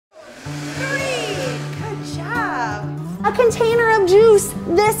A container of juice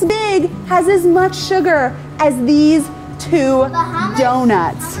this big has as much sugar as these 2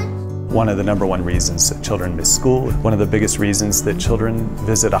 donuts. One of the #1 reasons that children miss school, one of the biggest reasons that children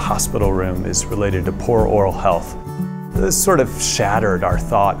visit a hospital room is related to poor oral health. This sort of shattered our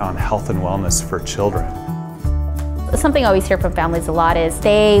thought on health and wellness for children. Something I always hear from families a lot is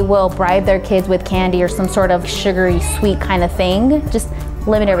they will bribe their kids with candy or some sort of sugary, sweet kind of thing. Just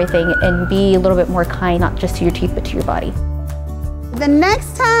limit everything and be a little bit more kind, not just to your teeth, but to your body. The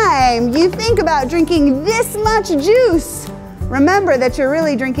next time you think about drinking this much juice, remember that you're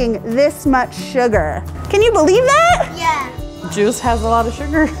really drinking this much sugar. Can you believe that? Yeah. Juice has a lot of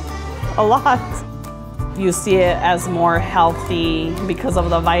sugar, a lot. You see it as more healthy because of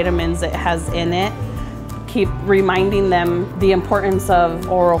the vitamins it has in it. Keep reminding them the importance of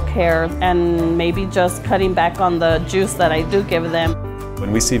oral care and maybe just cutting back on the juice that I do give them.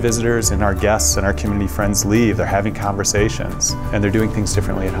 When we see visitors and our guests and our community friends leave, they're having conversations and they're doing things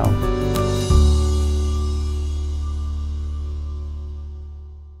differently at home.